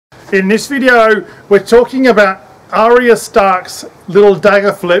In this video, we're talking about Arya Starks' little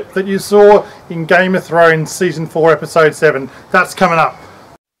dagger flip that you saw in Game of Thrones Season 4, Episode 7. That's coming up.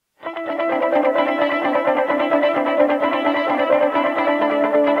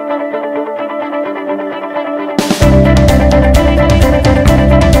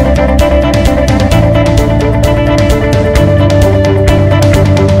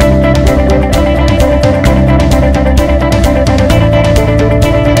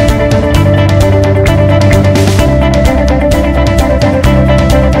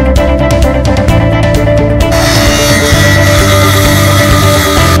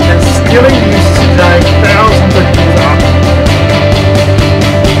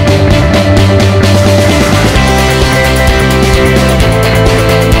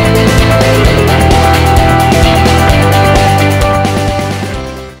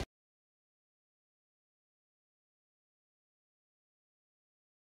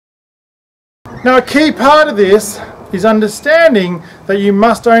 Now, a key part of this is understanding that you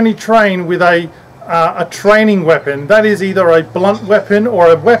must only train with a training weapon. That is either a blunt weapon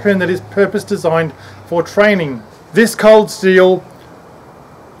or a weapon that is purpose designed for training. This cold steel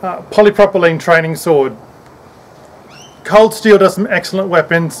polypropylene training sword. Cold Steel does some excellent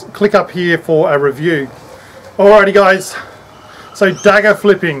weapons. Click up here for a review. Alrighty guys, so dagger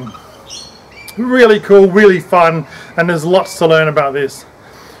flipping. Really cool, really fun, and there's lots to learn about this.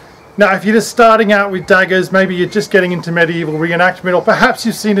 Now, if you're just starting out with daggers, maybe you're just getting into medieval reenactment, or perhaps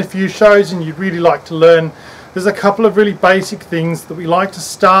you've seen a few shows and you'd really like to learn, there's a couple of really basic things that we like to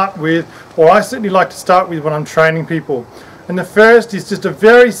start with, or I certainly like to start with when I'm training people. And the first is just a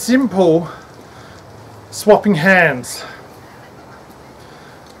very simple swapping hands.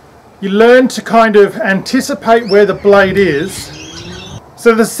 You learn to kind of anticipate where the blade is.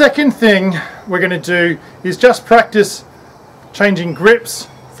 So the second thing we're going to do is just practice changing grips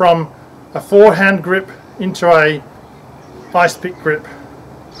from a forehand grip into a ice pick grip.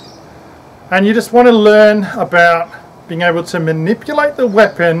 And you just want to learn about being able to manipulate the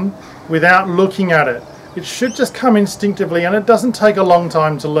weapon without looking at it. It should just come instinctively, and it doesn't take a long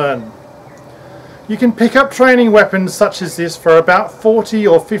time to learn. You can pick up training weapons such as this for about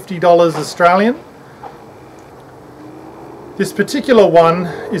 $40 or $50 Australian. This particular one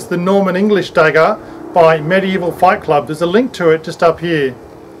is the Norman English dagger by Medieval Fight Club. There's a link to it just up here.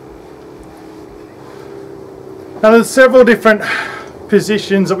 Now, there's several different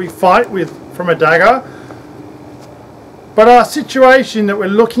positions that we fight with from a dagger, but our situation that we're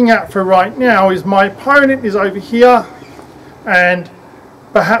looking at for right now is my opponent is over here, and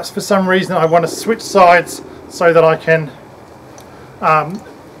perhaps for some reason I want to switch sides so that I can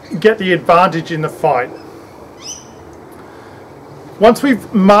get the advantage in the fight. Once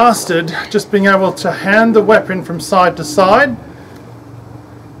we've mastered just being able to hand the weapon from side to side,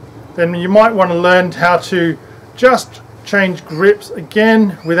 then you might want to learn how to just change grips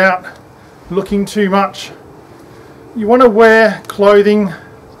again without looking too much. You want to wear clothing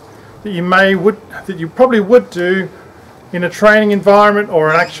that you probably would do in a training environment or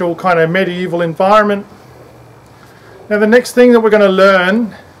an actual kind of medieval environment. Now, the next thing that we're going to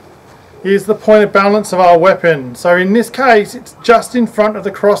learn is the point of balance of our weapon. So in this case, it's just in front of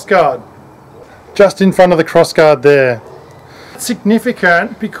the crossguard. Just in front of the crossguard there. It's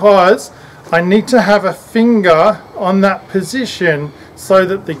significant because I need to have a finger on that position so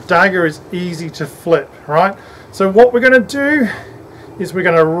that the dagger is easy to flip, right? So what we're going to do is we're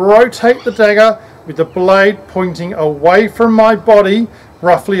going to rotate the dagger with the blade pointing away from my body,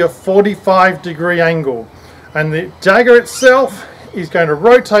 roughly a 45-degree angle. And the dagger itself is going to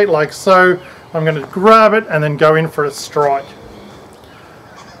rotate like so. I'm going to grab it and then go in for a strike.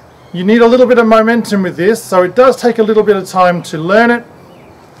 You need a little bit of momentum with this, so it does take a little bit of time to learn it.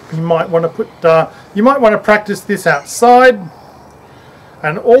 You might want to practice this outside,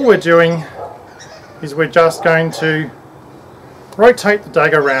 and all we're doing is we're just going to rotate the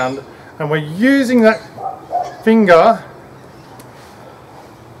dagger around, and we're using that finger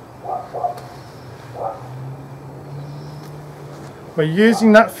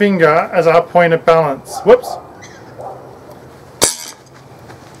as our point of balance. Whoops.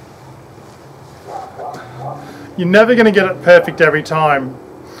 You're never going to get it perfect every time.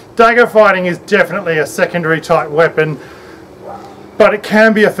 Dagger fighting is definitely a secondary type weapon, but it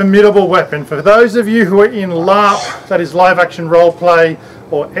can be a formidable weapon. For those of you who are in LARP, that is live action role play,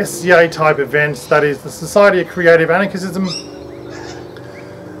 or SCA type events, that is the Society of Creative Anarchism,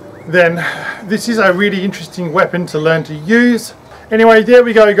 then this is a really interesting weapon to learn to use. Anyway, there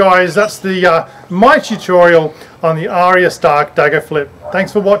we go guys, that's the my tutorial on the Arya Starks Dagger Flip.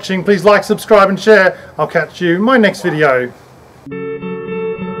 Thanks for watching, please like, subscribe and share. I'll catch you in my next video.